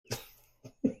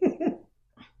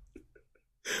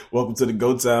Welcome to the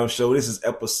Go Time Show. This is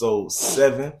episode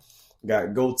 7.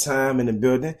 Got Go Time in the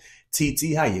building.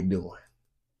 TT, how you doing?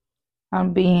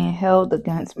 I'm being held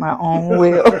against my own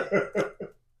will.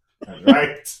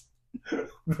 Right.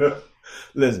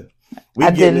 Listen,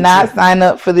 I did not sign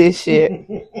up for this shit.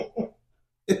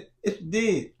 It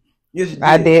did. Yes, you did.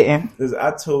 I didn't. Listen,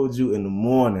 I told you in the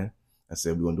morning, I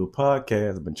said we're going to do a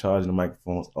podcast. I've been charging the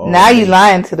microphones all Now day. you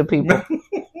lying to the people.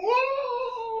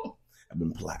 I've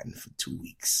been plotting for 2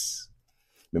 weeks.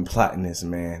 Been plotting this,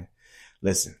 man.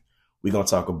 Listen, we're gonna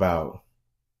talk about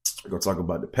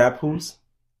the Papoose,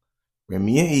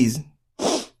 Remy and Easy.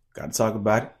 Gotta talk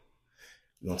about it.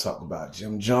 We're gonna talk about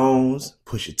Jim Jones,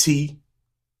 Pusha T.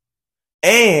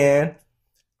 And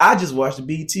I just watched the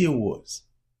BET Awards.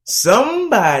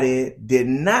 Somebody did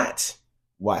not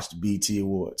watch the BET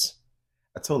Awards.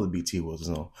 I told her the BET Awards was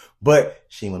on, but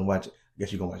she ain't wanna watch it. I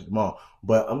guess you're gonna watch it tomorrow.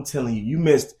 But I'm telling you, you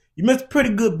missed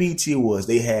pretty good BET Awards.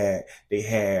 They had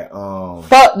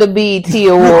fuck the BET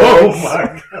Awards. Oh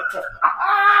my god.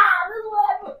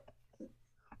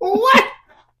 What?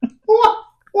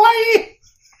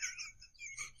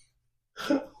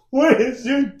 What is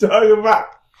you talking about?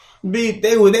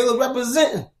 They was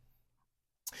representing.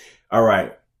 All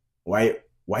right. Why you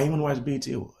want to watch BET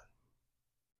Awards?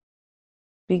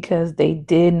 Because they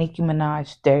did Nicki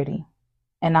Minaj dirty.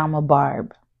 And I'm a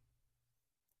Barb.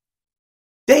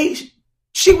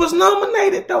 She was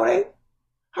nominated though.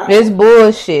 It's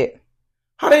bullshit.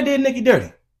 How they did Nicki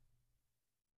dirty?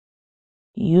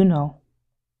 You know,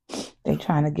 they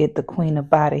trying to get the queen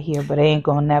up out of here, but it ain't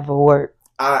gonna never work.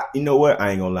 You know what?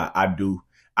 I ain't gonna lie. I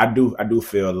do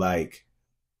feel like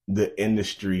the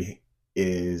industry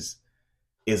is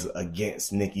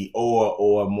against Nicki,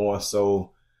 or more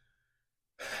so.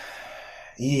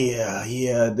 Yeah,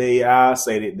 I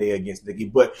say that they against Nicki.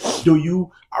 But do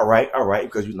you, all right,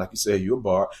 because you, like you said, you're a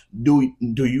bar. Do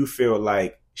you feel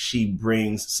like she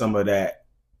brings some of that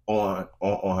on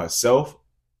herself?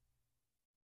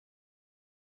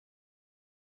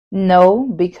 No,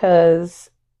 because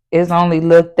it's only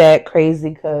looked at crazy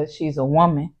because she's a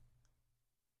woman.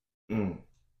 I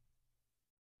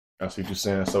see what you're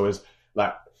saying. So it's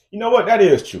like, you know what? That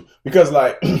is true. Because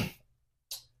like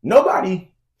nobody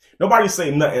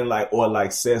say nothing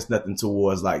like says nothing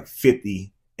towards like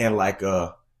 50 in like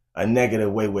a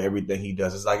negative way with everything he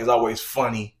does. It's like, it's always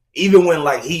funny. Even when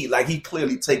like he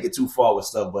clearly take it too far with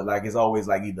stuff, but like it's always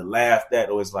like either laughed at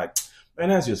or it's like, man,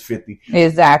 that's just 50.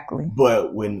 Exactly.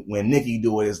 But when Nicki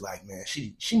do it, it's like, man,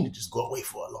 she need to just go away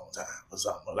for a long time or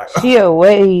something. Like she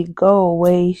away, go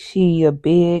away, she a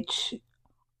bitch.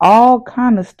 All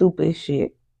kind of stupid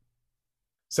shit.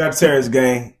 Sagittarius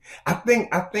gang. I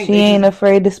think she ain't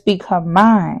afraid to speak her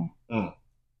mind. I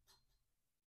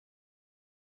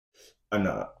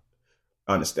know.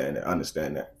 I understand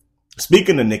that.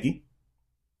 Speaking of Nicki,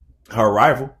 her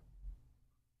rival,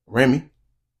 Remy,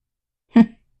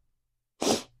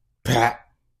 Pat,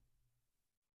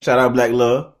 shout out Black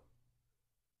Love,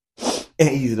 and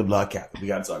Easy the Block Captain. We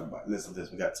gotta talk about it. Listen to this.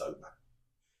 We gotta talk about it.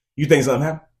 You think something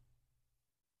happened?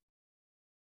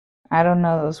 I don't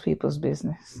know those people's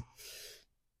business.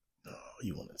 Oh,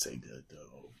 you want to take the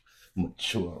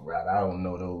mature route. I don't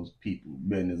know those people's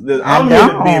business. I'm here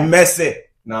to be messy.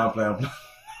 No, I'm playing.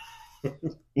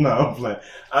 I'm playing.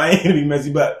 I ain't gonna be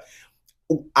messy, but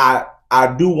I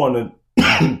do want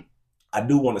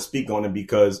to speak on it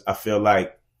because I feel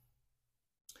like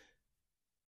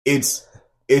it's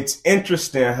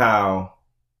interesting how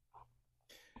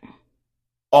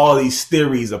all these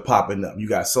theories are popping up. You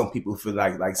got some people feel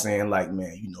like saying like,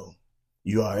 man, you know,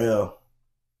 URL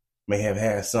may have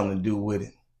had something to do with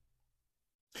it.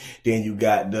 Then you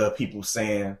got the people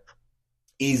saying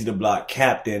Easy to Block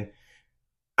Captain.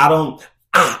 I don't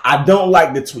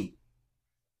like the tweet.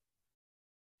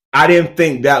 I didn't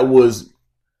think that was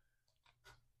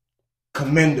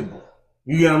commendable.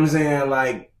 You get what I'm saying?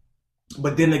 Like,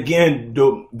 but then again,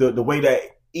 the way that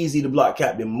Easy to Block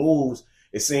Captain moves,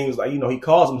 it seems like, you know, he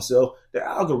calls himself the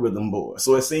algorithm boy.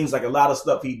 So it seems like a lot of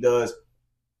stuff he does,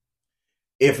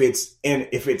 if it's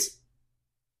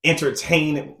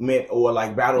entertainment or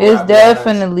like battle, it's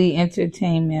definitely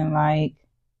entertainment. Like,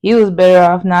 he was better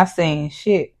off not saying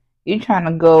shit. You're trying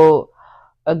to go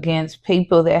against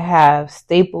people that have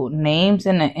stapled names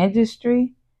in the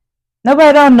industry.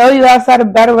 Nobody don't know you outside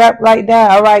of battle rap like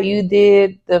that. All right, you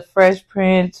did the Fresh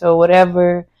Prince or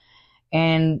whatever,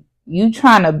 and you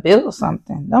trying to build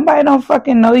something. Nobody don't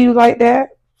fucking know you like that.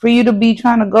 For you to be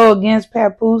trying to go against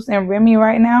Papoose and Remy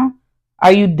right now,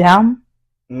 are you dumb?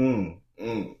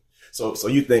 So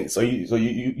you think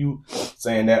you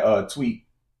saying that tweet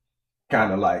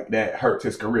kind of like that hurt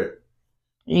his career?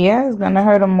 Yeah, it's gonna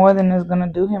hurt him more than it's gonna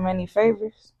do him any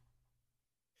favors.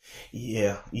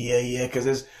 Yeah. Because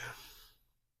it's.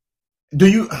 Do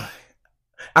you?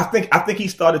 I think he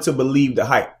started to believe the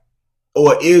hype,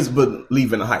 or is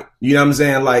believing the hype. You know what I'm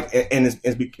saying? Like, and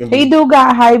He do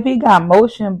got hype, he got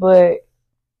motion, but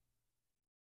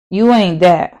you ain't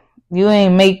that. You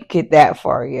ain't make it that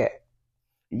far yet.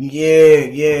 Yeah.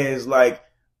 It's like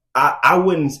I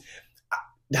wouldn't.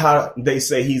 How they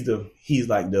say he's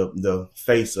like the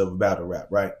face of battle rap,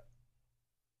 right?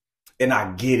 And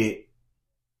I get it,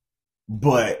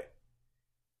 but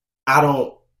I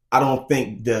don't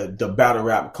think the battle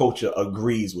rap culture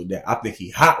agrees with that. I think he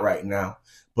hot right now,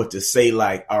 but to say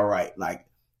like, all right, like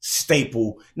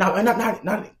staple, now and not and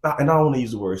I don't want to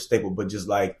use the word staple, but just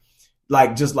like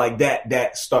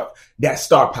that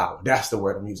star power. That's the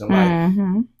word I'm using.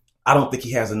 Like, I don't think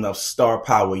he has enough star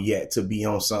power yet to be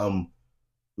on some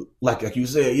like you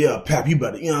said, yeah, Pap, you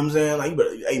better, you know what I'm saying? Like, you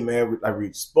better, hey man, like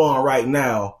respond right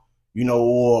now, you know,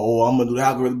 or I'm gonna do the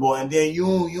algorithm, boy, and then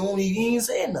you ain't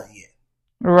saying nothing yet.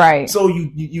 Right. So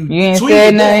you ain't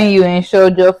said nothing. You ain't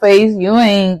showed your face. You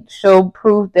ain't showed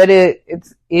proof that it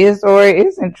is or it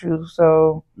isn't true.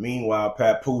 So meanwhile,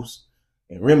 Papoose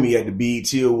and Remy at the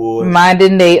BET Awards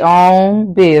minding their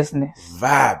own business,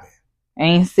 vibing.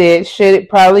 Ain't said shit. It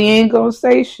probably ain't gonna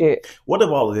say shit. What if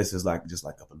all of this is like just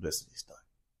like a publicity stunt?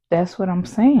 That's what I'm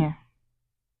saying.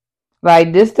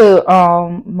 Like, this the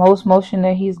most motion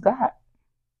that he's got.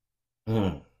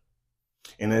 And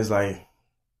it's like,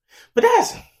 but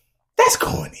that's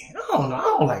corny. I don't know. I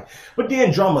don't like. But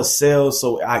then drama sells,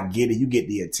 so I get it. You get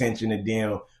the attention, and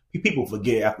then people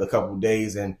forget after a couple of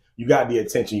days, and you got the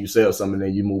attention. You sell something, and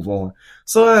then you move on.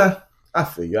 So I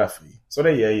feel you. So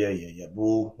yeah.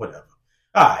 Boo, whatever.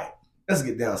 All right, let's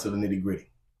get down to the nitty gritty.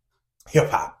 Hip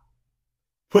hop.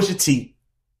 Pusha T.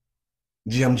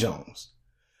 Jim Jones.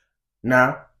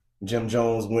 Now, Jim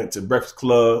Jones went to Breakfast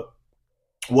Club.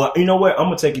 Well, you know what? I'm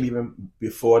gonna take it even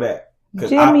before that, because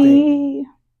Jimmy.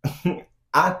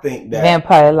 I think that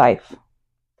Vampire Life.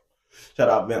 Shout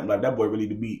out Vamp Life. That boy really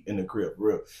the beat in the crib, for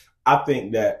real. I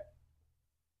think that,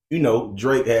 you know,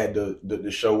 Drake had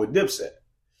the show with Dipset.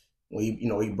 When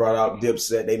he brought out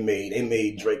Dipset, they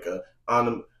made Drake a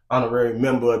honorary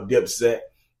member of Dipset,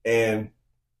 and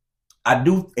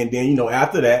then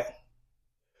after that,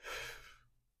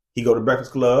 he go to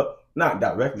Breakfast Club, not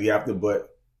directly after, but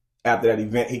after that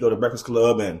event, he go to Breakfast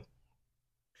Club, and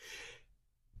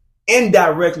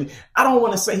indirectly, I don't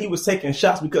want to say he was taking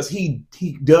shots, because he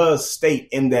does state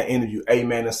in that interview, hey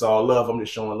man, it's all love. I'm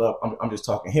just showing love. I'm just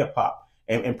talking hip hop.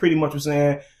 And pretty much was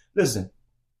saying, listen,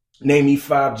 name me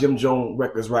 5 Jim Jones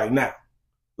records right now.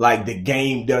 Like, the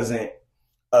game doesn't,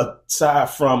 aside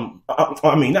from,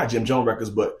 not Jim Jones records,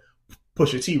 but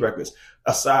Pusha T records,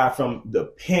 aside from the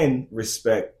pen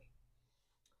respect,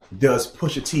 does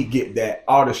Pusha T get that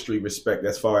artistry respect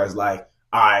as far as like,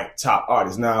 all right, top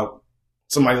artists. Now,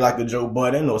 somebody like a Joe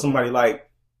Budden or somebody like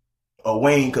a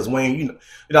Wayne, because Wayne,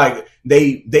 like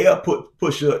they are put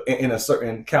Pusha in a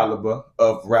certain caliber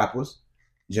of rappers.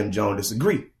 Jim Jones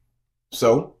disagree.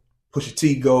 So Pusha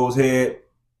T goes ahead,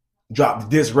 drops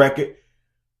this record,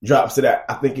 drops to that.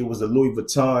 I think it was a Louis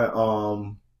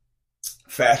Vuitton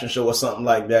fashion show or something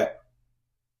like that.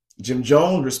 Jim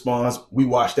Jones responds, we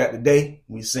watched that today.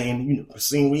 We seen, you know what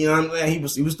I'm saying?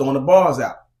 He was throwing the bars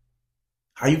out.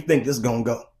 How you think this gonna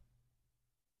go?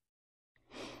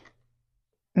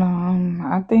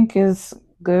 I think it's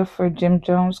good for Jim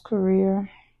Jones' career.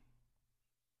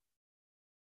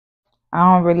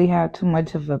 I don't really have too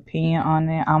much of an opinion on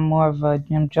it. I'm more of a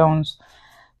Jim Jones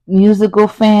musical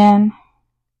fan.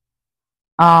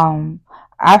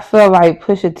 I feel like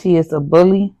Pusha T is a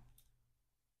bully.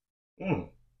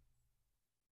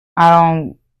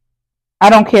 I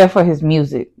don't care for his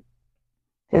music.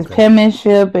 His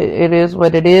penmanship, it is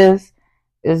what it is.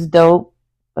 It's dope,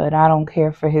 but I don't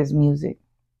care for his music.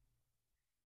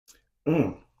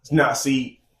 Now,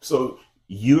 see, so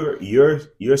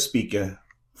you're speaking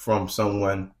from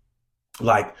someone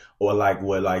like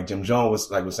Jim Jones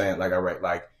was saying, like, all right,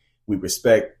 like, we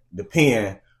respect the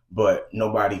pen, but I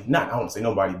don't want to say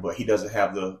nobody, but he doesn't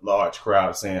have the large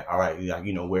crowd saying, all right, like,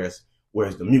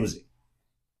 where's the music?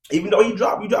 Even though you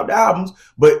drop the albums,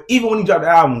 but even when you drop the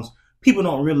albums, people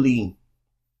don't really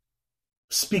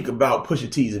speak about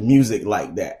Pusha T's music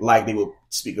like that, like they would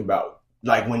speak about,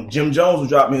 like, when Jim Jones was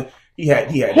dropping, he had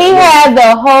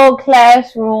the whole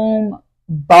classroom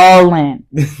balling.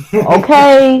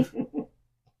 Okay.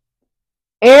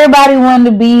 Everybody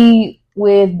wanted to be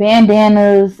with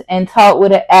bandanas and talk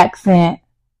with an accent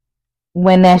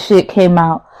when that shit came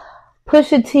out.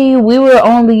 Pusha T, we were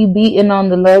only beating on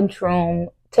the lunchroom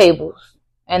tables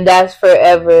and that's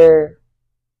forever.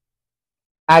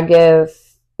 I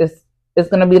guess it's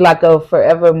gonna be like a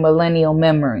forever millennial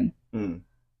memory. Mm.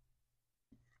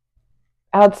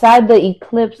 Outside the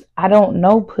eclipse, I don't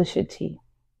know Pusha T.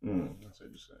 That's what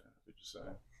you're saying. What you're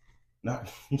saying.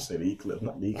 Not you say the eclipse,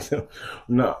 not the eclipse.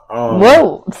 No.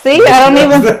 Whoa. See, I don't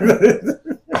even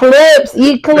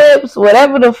eclipse,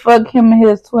 whatever the fuck him and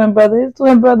his twin brother. His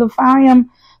twin brother found him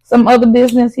some other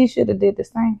business. He should have did the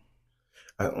same.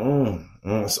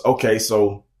 Okay,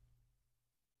 so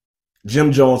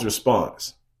Jim Jones'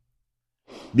 response,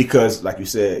 because like you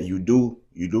said, you do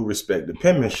respect the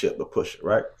penmanship of Pusha,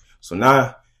 right? So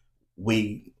now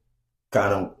we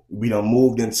done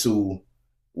moved into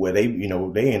where they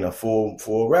in a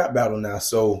full rap battle now.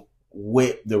 So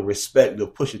with the respect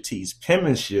of Pusha T's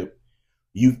penmanship,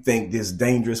 you think this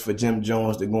dangerous for Jim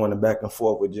Jones to going back and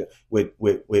forth with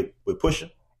Pusha?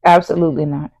 Absolutely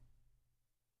not.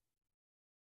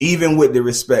 Even with the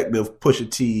respect of Pusha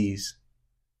T's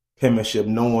penmanship,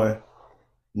 knowing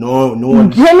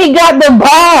Jimmy got the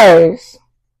bars.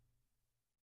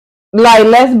 Like,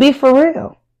 let's be for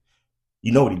real.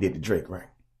 You know what he did to Drake, right?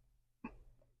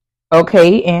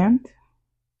 Okay, and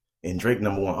Drake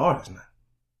 #1 artist now.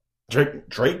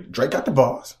 Drake got the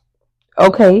bars.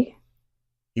 Okay.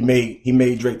 He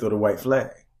made Drake throw the white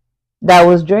flag. That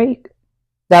was Drake.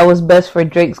 That was best for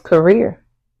Drake's career.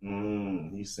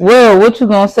 Well, what you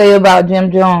gonna say about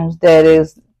Jim Jones that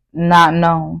is not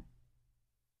known?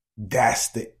 That's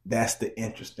the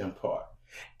interesting part.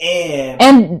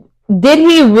 And did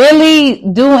he really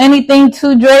do anything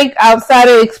to Drake outside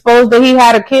of expose that he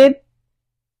had a kid?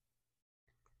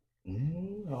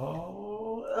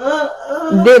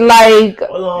 Did like?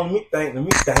 Hold on, let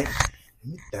me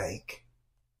think.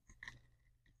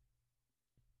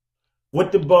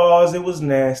 With the bars, it was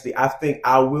nasty. I think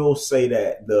I will say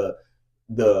that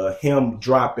the him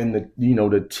dropping the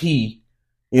T,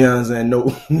 you know what I'm saying?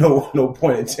 No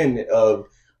point intended of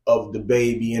the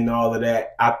baby and all of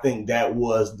that. I think that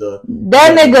was that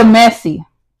nigga messy.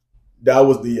 That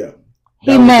was the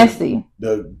he messy.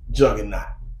 The juggernaut.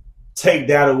 Take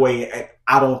that away, and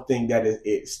I don't think that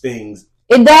it stings.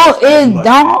 It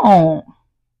don't.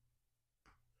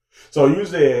 So you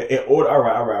said in order. All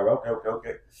right.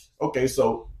 Okay.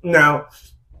 So now,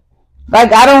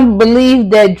 like, I don't believe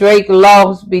that Drake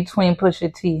lost between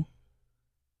Pusha T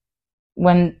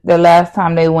when the last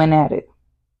time they went at it.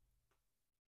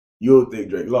 You don't think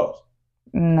Drake lost?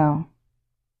 No.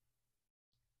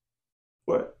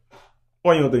 What?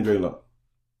 Why you don't think Drake lost?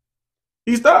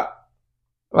 He stopped.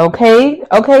 Okay.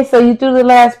 So you threw the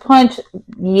last punch.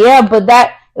 Yeah, but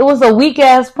it was a weak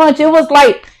ass punch.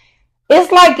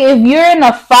 It's like if you're in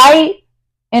a fight,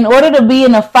 in order to be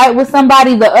in a fight with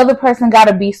somebody, the other person got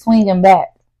to be swinging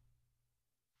back.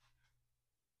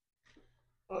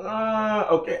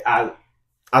 Okay.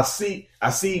 I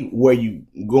see where you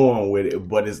going with it,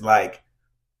 but it's like,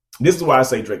 this is why I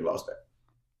say Drake lost that.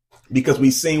 Because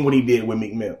we seen what he did with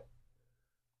Meek Mill.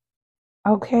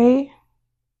 Okay.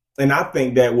 And I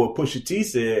think that what Pusha T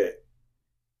said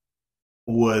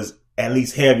was at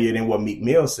least heavier than what Meek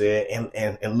Mill said.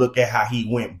 And look at how he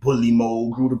went bully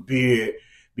mode, grew the beard,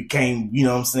 became, you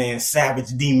know what I'm saying, savage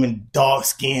demon, dark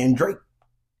skinned Drake.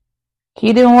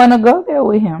 He didn't want to go there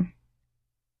with him.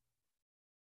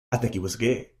 I think he was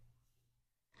scared.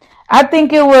 I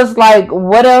think it was like,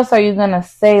 what else are you going to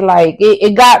say? Like,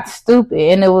 it got stupid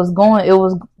and it was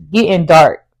getting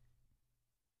dark.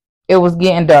 It was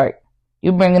getting dark.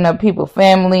 You bringing up people's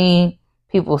family,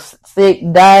 people sick,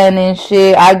 dying and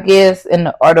shit. I guess in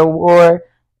the art of war,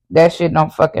 that shit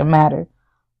don't fucking matter.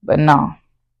 But no.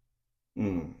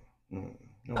 Okay.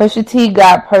 Pusha T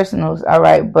got personals, all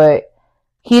right, but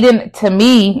he didn't. To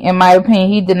me, in my opinion,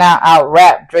 he did not out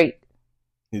rap Drake.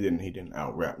 He didn't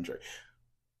out rap Drake.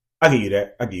 I give you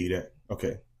that.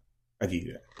 Okay, I give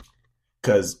you that.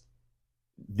 Because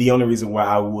the only reason why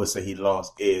I would say he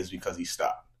lost is because he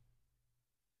stopped.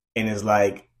 And it's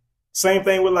like, same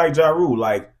thing with like Ja Rule.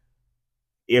 Like,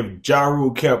 if Ja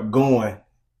Rule kept going,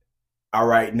 all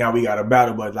right, now we got a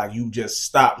battle, but like you just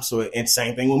stopped. So, and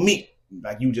same thing with me.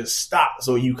 Like, you just stopped.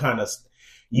 So you kind of.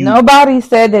 Nobody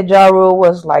said that Ja Rule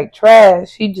was like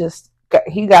trash. He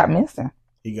got missing.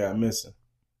 He got missing.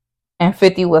 And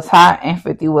 50 was hot and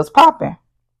 50 was popping.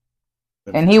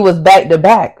 And he was back to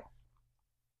back.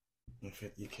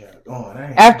 50 kept going.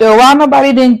 After a while,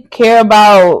 nobody didn't care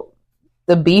about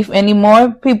the beef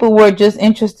anymore. People were just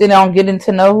interested on getting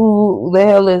to know who the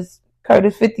hell is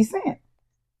Curtis 50 Cent.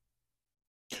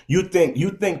 You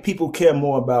think people care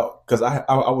more about, because I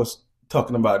was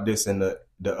talking about this in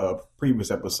the previous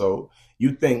episode.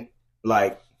 You think,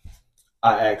 like,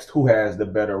 I asked who has the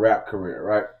better rap career,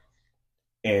 right?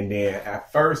 And then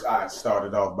at first I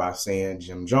started off by saying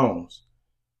Jim Jones.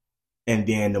 And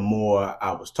then the more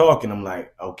I was talking, I'm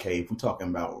like, okay, if we're talking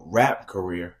about rap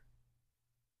career,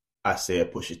 I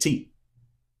said Pusha T.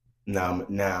 Now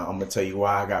I'm gonna tell you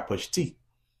why I got Pusha T.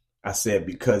 I said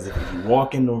because if you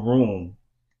walk in the room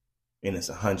and it's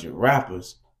 100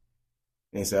 rappers,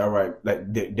 and they say, all right,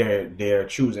 like they're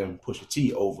choosing Pusha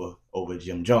T over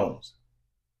Jim Jones,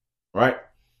 right?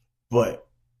 But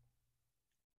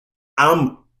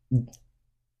I'm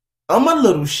a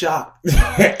little shocked.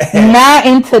 Not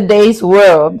in today's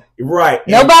world, right?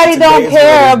 Nobody don't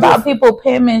care about people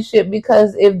penmanship,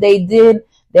 because if they did,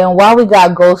 then why we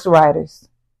got ghostwriters?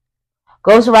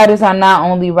 Ghostwriters are not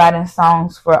only writing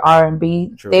songs for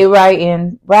R&B, they write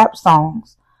in rap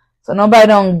songs. So nobody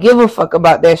don't give a fuck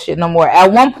about that shit no more.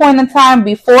 At one point in time,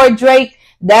 before Drake,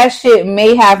 that shit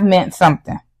may have meant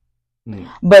something.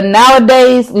 But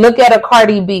nowadays, look at a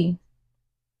Cardi B.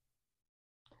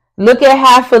 Look at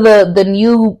half of the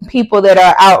new people that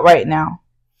are out right now.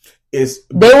 They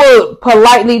will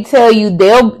politely tell you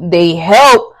they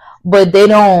help, but they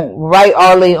don't write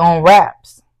all their own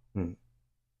raps.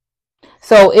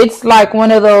 So it's like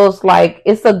one of those, like,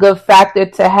 it's a good factor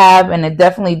to have, and it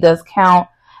definitely does count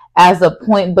as a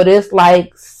point, but it's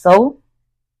like, so?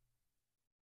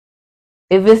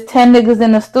 If it's 10 niggas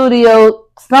in the studio,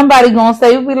 somebody gonna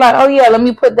say, be like, oh yeah, let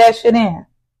me put that shit in.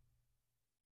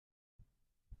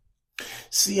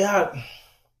 See,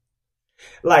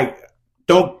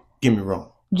 don't get me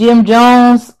wrong. Jim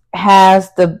Jones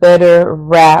has the better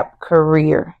rap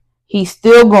career. He's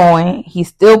still going. He's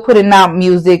still putting out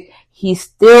music. He's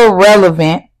still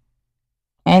relevant.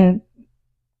 And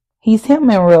he's him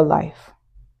in real life.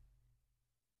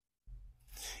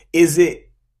 Is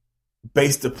it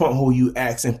based upon who you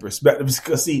ask in perspective?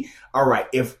 Because see, all right,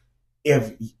 if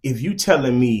you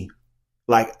telling me,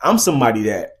 like, I'm somebody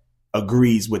that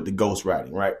agrees with the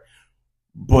ghostwriting, right?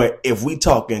 But if we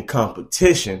talk in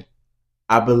competition,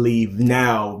 I believe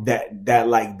now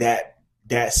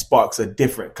that sparks a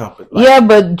different company. Like, yeah,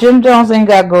 but Jim Jones ain't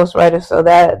got ghostwriters, so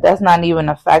that's not even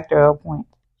a factor or a point.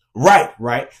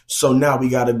 Right. So now we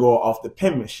got to go off the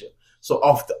penmanship. So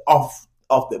off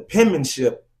the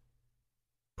penmanship,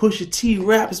 Pusha T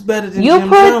raps better than Jim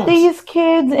Jones. You put these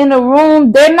kids in a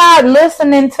room, they're not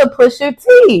listening to Pusha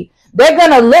T. They're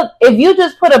gonna look, if you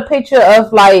just put a picture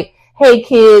of, like, hey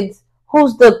kids,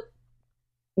 who's the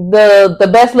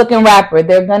best looking rapper?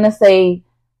 They're gonna say,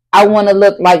 I want to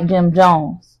look like Jim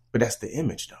Jones. But that's the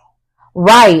image, though.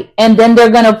 Right. And then they're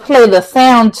gonna play the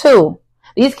sound too.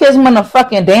 These kids wanna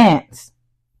fucking dance.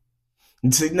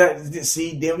 See,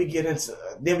 then we get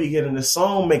into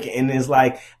song making, and it's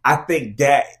like, I think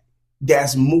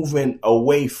that's moving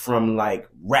away from, like,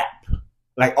 rap.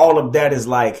 Like, all of that is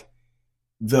like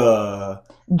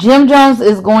Jim Jones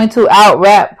is going to out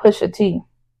rap Pusha T.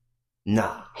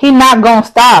 Nah. He not gonna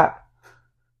stop.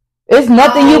 It's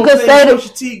nothing you could say to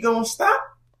Pusha T gonna stop.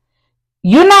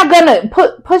 You're not gonna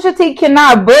Pusha T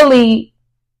cannot bully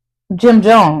Jim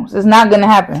Jones. It's not gonna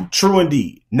happen. True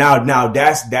indeed. Now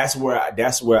that's where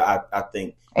I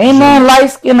think ain't nothing light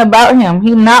skin about him.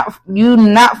 You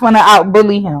not gonna out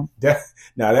bully him.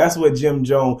 Now that's what Jim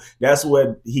Jones. That's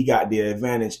what he got the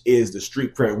advantage, is the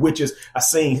street cred, which is, I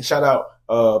seen, shout out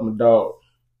my dog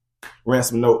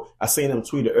Ransom Note. I seen him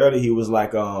tweeted earlier. He was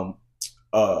like,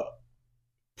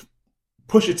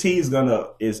 Pusha T is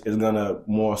gonna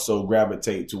more so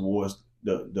gravitate towards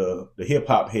the hip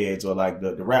hop heads, or like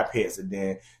the rap heads, and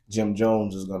then Jim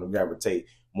Jones is gonna gravitate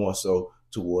more so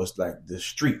towards, like, the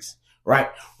streets, right?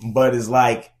 But it's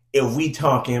like, if we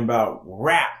talking about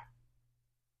rap,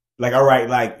 like, all right,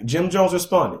 like, Jim Jones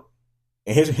responded,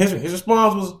 and his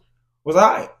response was all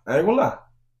right. I ain't gonna lie,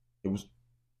 it was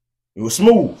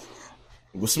smooth.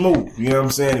 It was smooth. You know what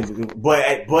I'm saying?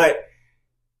 But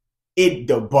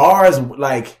the bars,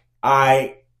 like,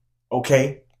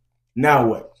 okay, now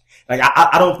what? Like,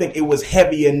 I don't think it was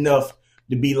heavy enough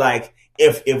to be like,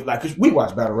 if like, cause we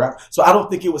watch battle rap, so I don't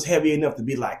think it was heavy enough to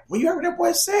be like, well, you heard what that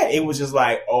boy said? It was just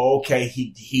like, oh, okay,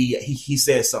 he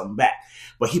said something back,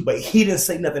 but he didn't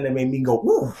say nothing that made me go,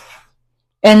 woo.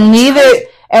 And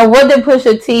what did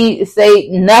Pusha T say?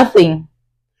 Nothing.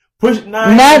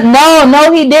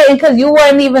 No, he didn't, because you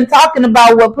weren't even talking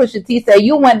about what Pusha T said.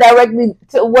 You went directly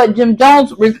to what Jim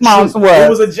Jones' response was. It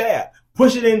was a jab.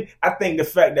 Pusha didn't. I think the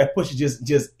fact that Pusha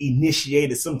just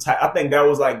initiated some type, I think that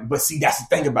was like, but see, that's the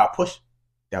thing about Pusha.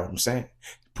 That's what I'm saying.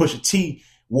 Pusha T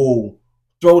will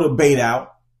throw the bait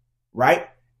out, right?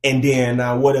 And then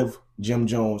what if Jim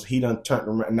Jones, he done turned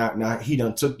around, now he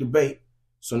done took the bait.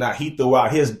 So now he threw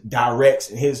out his directs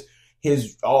and his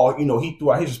all, he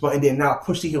threw out his response, and then now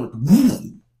Pusha T,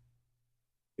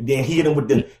 And then he hit him with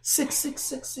the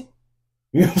 666.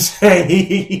 You know what I'm saying?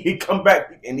 He come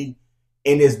back and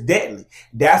it's deadly.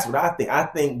 That's what I think. I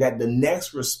think that the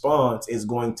next response is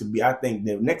going to be. I think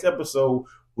the next episode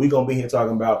we're gonna be here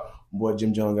talking about, boy,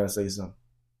 Jim Jones gotta say something.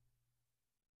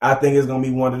 I think it's gonna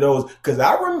be one of those because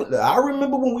I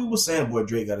remember when we were saying, boy,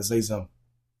 Drake gotta say something.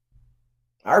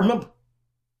 I remember.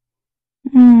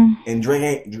 And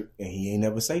Drake ain't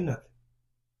never say nothing.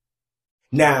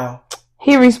 Now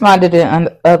he responded in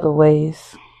other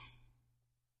ways.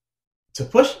 To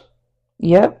Push?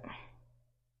 Yep.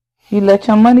 You let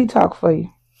your money talk for you.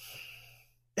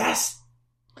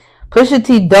 Pusha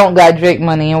T don't got Drake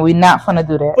money, and we not finna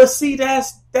do that. But see,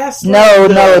 that's no,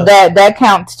 that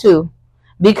counts too.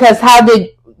 Because how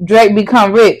did Drake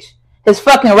become rich? His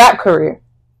fucking rap career.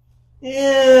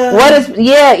 Yeah. What is?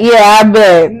 Yeah, I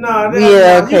bet. No,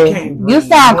 yeah, okay. You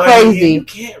sound crazy.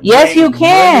 Yes, you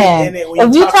can.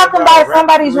 If you talking about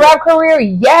somebody's rap career,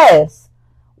 yes.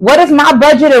 What is my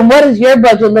budget and what is your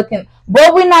budget looking?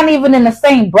 But we're not even in the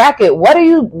same bracket. What?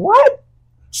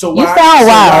 So you sound wild.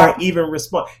 Why even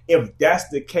respond? If that's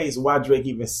the case, why Drake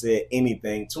even said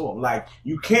anything to him? Like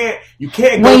you can't go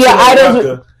when to your idols,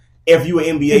 America if you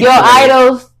an NBA your player.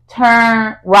 idols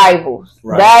turn rivals.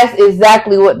 Right. That's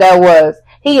exactly what that was.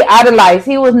 He idolized.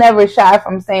 He was never shy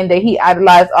from saying that he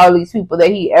idolized all these people that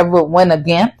he ever went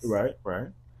against. Right.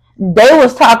 They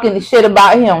was talking shit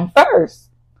about him first.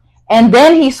 And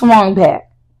then he swung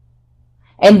back.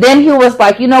 And then he was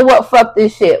like, you know what? Fuck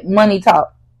this shit. Money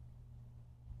talk.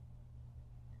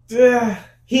 But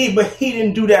he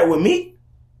didn't do that with me.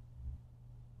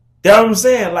 That's what I'm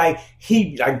saying. Like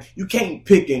you can't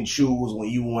pick and choose when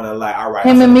you want to all right.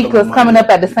 Him and Mika's coming up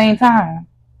at the same time.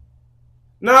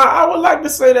 Nah, I would like to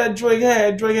say that Drake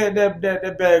had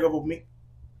that bag over me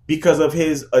because of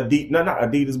his Adidas, not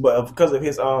Adidas, but because of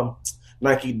his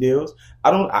Nike deals.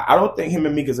 I don't think him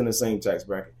and Mika's in the same tax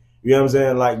bracket. You know what I'm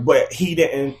saying? Like, but he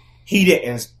didn't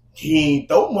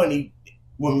throw money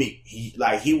with me.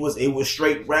 It was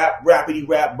straight rapidy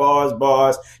rap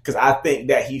bars. Cause I think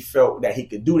that he felt that he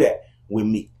could do that with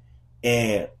me.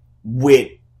 And with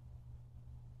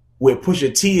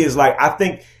Pusha T is I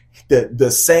think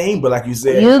the same, but like you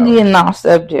said, you getting off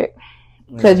subject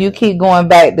because you keep going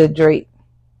back to Drake.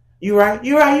 You right.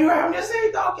 I'm just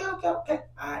saying, okay.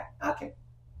 All right, okay.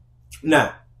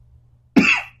 Now,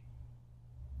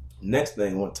 next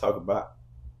thing I want to talk about,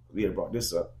 we had brought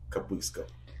this up a couple weeks ago.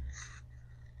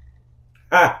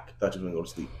 I thought you were going to go to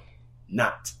sleep.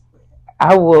 Not.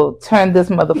 I will turn this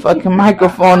motherfucking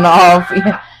microphone off.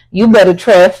 You better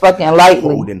tread fucking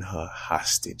lightly. Holding her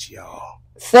hostage, y'all.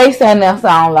 Say something else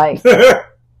I don't like.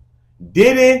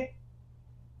 Diddy,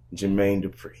 Jermaine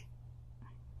Dupri.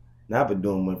 Now I've been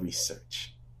doing my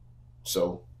research.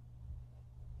 So,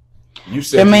 you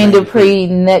said Jermaine Dupri,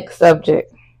 next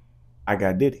subject. I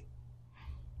got Diddy.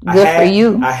 Good for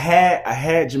you. I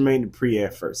had Jermaine Dupri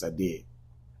at first. I did.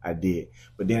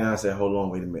 But then I said, hold on,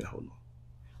 wait a minute, hold on.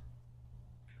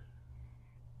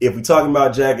 If we're talking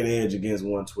about Jagged Edge against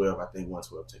 112, I think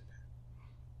 112 take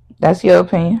that. That's your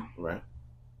opinion. Right.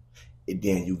 And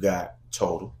then you got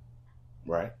Total.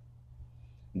 Right.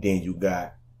 And then you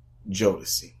got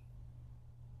Jodeci.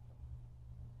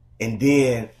 And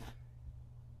then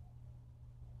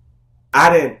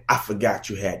I forgot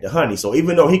you had the Honey. So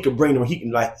even though he could bring them, he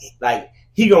can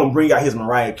he gonna bring out his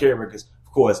Mariah Carey records,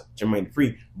 of course, Jermaine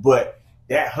Dupri, but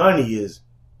that Honey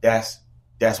that's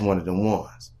one of the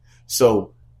ones.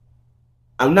 So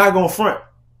I'm not gonna front.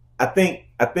 I think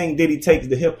Diddy takes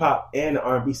the hip hop and the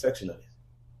R&B section of it.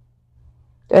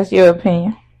 That's your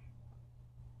opinion.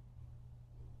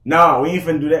 No, we ain't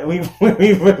finna do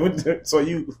that. So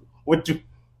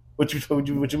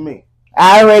what you mean?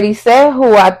 I already said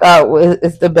who I thought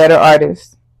is the better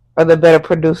artist or the better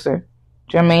producer.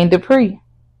 Jermaine Dupri.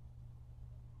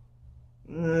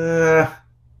 I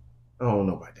don't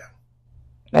know about that.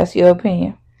 That's your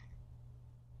opinion.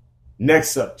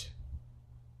 Next subject.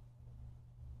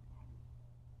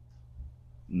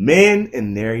 Men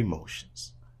and their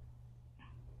emotions.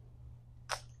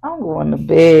 I'm going to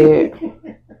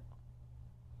bed.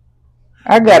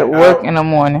 I got to work in the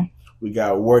morning. We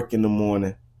got work in the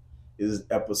morning. This is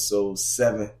episode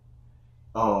 7.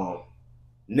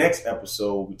 Next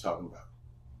episode we talking about.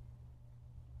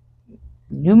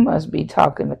 You must be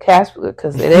talking to Casper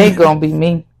because it ain't gonna be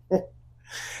me.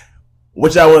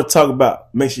 What y'all want to talk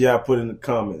about? Make sure y'all put in the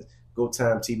comments. Go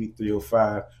Time TV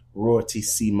 305 Royalty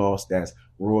CMOS. That's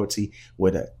Royalty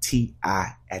with a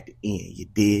T-I at the end. You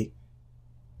dig?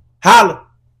 Holla.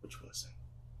 What you want to say?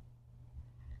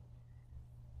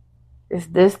 Is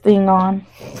this thing on?